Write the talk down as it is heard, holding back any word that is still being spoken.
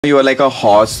You were like a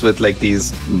horse with like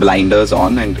these blinders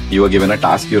on and you were given a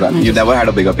task, you run. You never had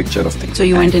a bigger picture of things. So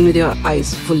you went in with your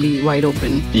eyes fully wide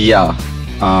open. Yeah.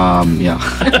 Yeah.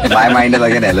 My mind is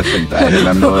like an elephant. I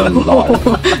remember a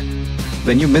lot.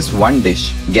 When you miss one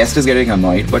dish, guest is getting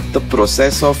annoyed, but the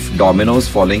process of dominoes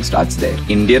falling starts there.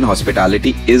 Indian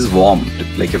hospitality is warm.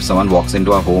 Like if someone walks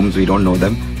into our homes, we don't know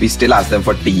them, we still ask them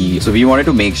for tea. So we wanted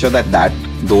to make sure that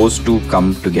those two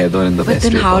come together in the best way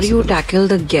But then how possible. do you tackle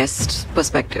the guest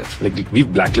perspective? Like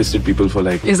we've blacklisted people for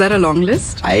like... Is that a long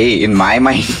list? In my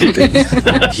mind, it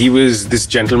is. This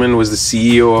gentleman was the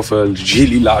CEO of a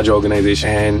really large organization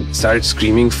and started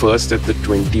screaming first at the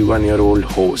 21-year-old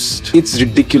host. It's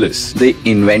ridiculous. The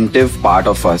inventive part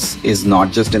of us is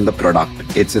not just in the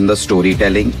product, it's in the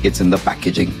storytelling, it's in the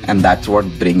packaging, and that's what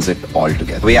brings it all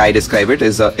together. The way I describe it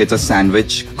is it's a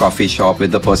sandwich coffee shop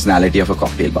with the personality of a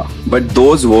cocktail bar. But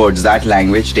those words, that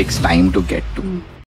language takes time to get to.